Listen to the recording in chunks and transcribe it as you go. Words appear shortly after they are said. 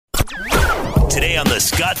Today on The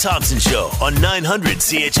Scott Thompson Show on 900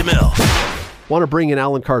 CHML. Want to bring in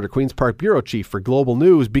Alan Carter, Queen's Park Bureau Chief for Global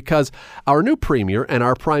News, because our new Premier and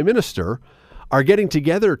our Prime Minister are getting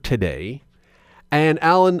together today. And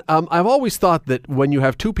Alan, I've always thought that when you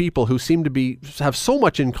have two people who seem to have so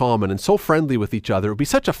much in common and so friendly with each other, it would be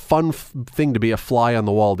such a fun thing to be a fly on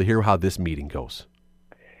the wall to hear how this meeting goes.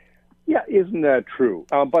 Yeah, isn't that true?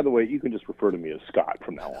 By the way, you can just refer to me as Scott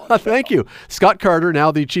from now on. Thank you. Scott Carter,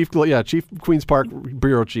 now the Chief Queen's Park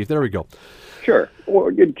Bureau Chief. There we go. Sure.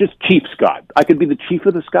 Or just Chief Scott. I could be the chief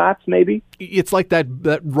of the Scots, maybe? It's like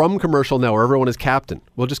that rum commercial now where everyone is captain.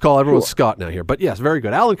 We'll just call everyone Scott now here. But yes, very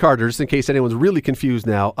good. Alan Carter, just in case anyone's really confused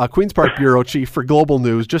now, Queen's Park Bureau Chief for Global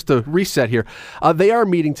News. Just to reset here. They are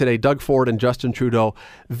meeting today, Doug Ford and Justin Trudeau.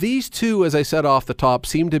 These two, as I said off the top,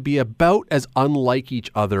 seem to be about as unlike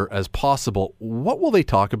each other as possible. What will they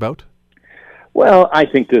talk about? Well, I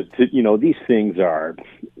think that, these things are,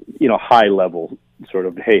 high level sort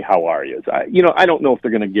of, hey, how are you? I don't know if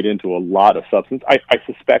they're going to get into a lot of substance. I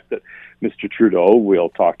suspect that Mr. Trudeau will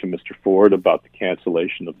talk to Mr. Ford about the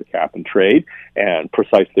cancellation of the cap and trade and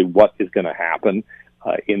precisely what is going to happen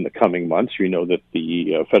in the coming months. You know that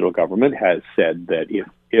the federal government has said that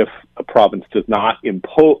if a province does not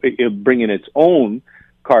bring in its own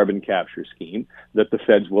carbon capture scheme, that the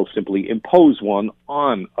feds will simply impose one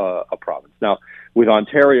on a province. Now, with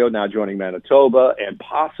Ontario now joining Manitoba and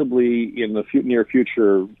possibly in the near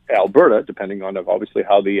future Alberta, depending on obviously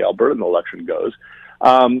how the Albertan election goes,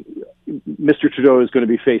 Mr. Trudeau is going to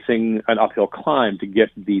be facing an uphill climb to get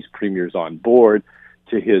these premiers on board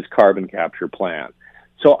to his carbon capture plan.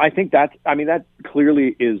 So I think that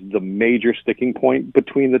clearly is the major sticking point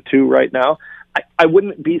between the two right now. I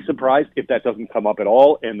wouldn't be surprised if that doesn't come up at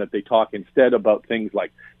all and that they talk instead about things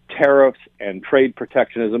like tariffs and trade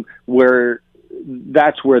protectionism, where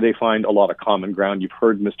that's where they find a lot of common ground. You've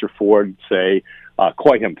heard Mr. Ford say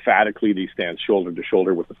quite emphatically that he stands shoulder to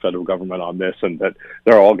shoulder with the federal government on this and that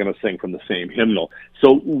they're all going to sing from the same hymnal.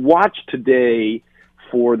 So watch today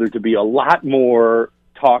for there to be a lot more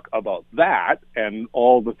talk about that and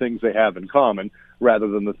all the things they have in common rather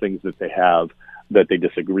than the things that they have that they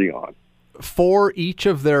disagree on. For each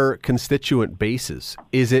of their constituent bases,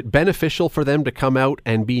 is it beneficial for them to come out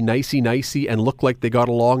and be nicey and look like they got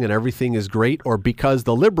along and everything is great? Or because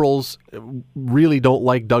the Liberals really don't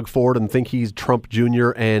like Doug Ford and think he's Trump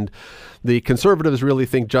Jr. and the Conservatives really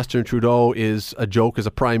think Justin Trudeau is a joke as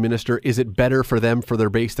a prime minister, is it better for them, for their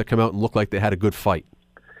base, to come out and look like they had a good fight?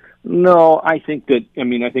 No, I think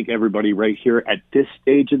everybody right here at this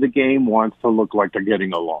stage of the game wants to look like they're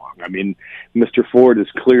getting along. I mean, Mr. Ford is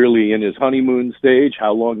clearly in his honeymoon stage.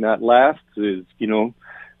 How long that lasts is,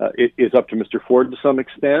 it is up to Mr. Ford to some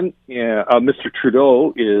extent. Mr.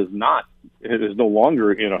 Trudeau is no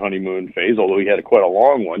longer in a honeymoon phase, although he had quite a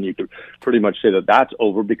long one. You could pretty much say that that's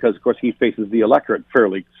over because, of course, he faces the electorate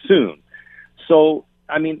fairly soon. So,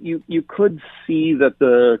 I mean, you could see that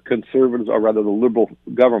the Conservatives, or rather the Liberal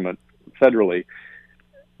government federally,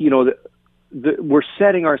 we're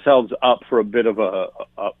setting ourselves up for a bit of a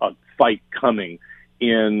fight coming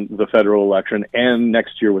in the federal election and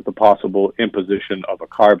next year with the possible imposition of a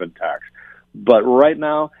carbon tax. But right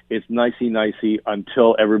now, it's nicey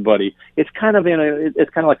until everybody. It's kind of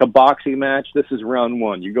like a boxing match. This is round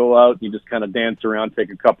one. You go out, you just kind of dance around,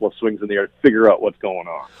 take a couple of swings in the air, figure out what's going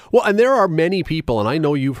on. Well, and there are many people, and I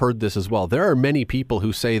know you've heard this as well. There are many people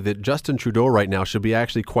who say that Justin Trudeau right now should be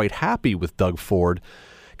actually quite happy with Doug Ford,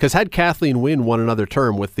 because had Kathleen Wynne won another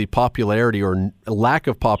term with the popularity or lack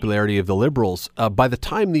of popularity of the Liberals, by the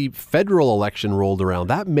time the federal election rolled around,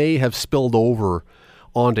 that may have spilled over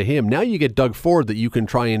onto him. Now you get Doug Ford that you can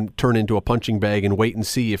try and turn into a punching bag and wait and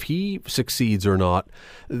see if he succeeds or not.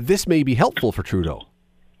 This may be helpful for Trudeau.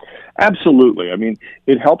 Absolutely. I mean,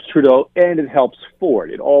 it helps Trudeau and it helps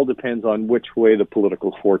Ford. It all depends on which way the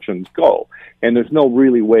political fortunes go. And there's no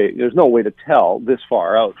way to tell this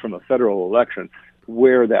far out from a federal election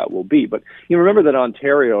where that will be. But you remember that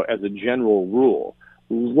Ontario, as a general rule,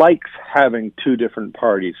 likes having two different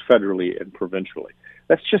parties federally and provincially.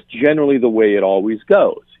 That's just generally the way it always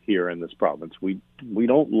goes here in this province. We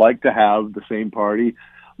don't like to have the same party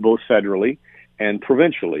both federally and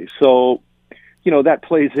provincially. So, that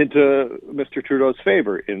plays into Mr. Trudeau's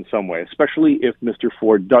favor in some way, especially if Mr.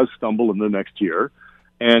 Ford does stumble in the next year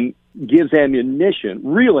and gives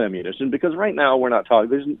real ammunition, because right now we're not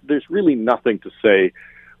talking, there's really nothing to say,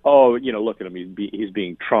 oh, look at him, he's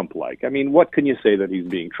being Trump-like. I mean, what can you say that he's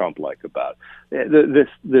being Trump-like about?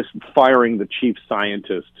 This firing the chief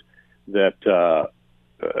scientist that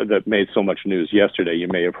that made so much news yesterday, you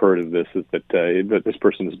may have heard of this, is that this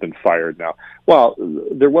person has been fired now. Well,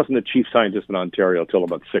 there wasn't a chief scientist in Ontario until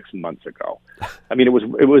about 6 months ago. I mean,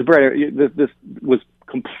 this was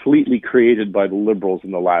completely created by the Liberals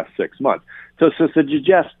in the last 6 months. So to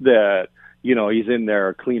suggest that, he's in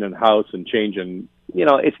there cleaning house and changing,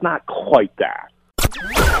 it's not quite that.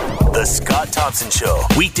 The Scott Thompson Show,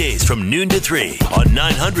 weekdays from noon to 3 on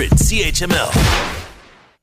 900 CHML.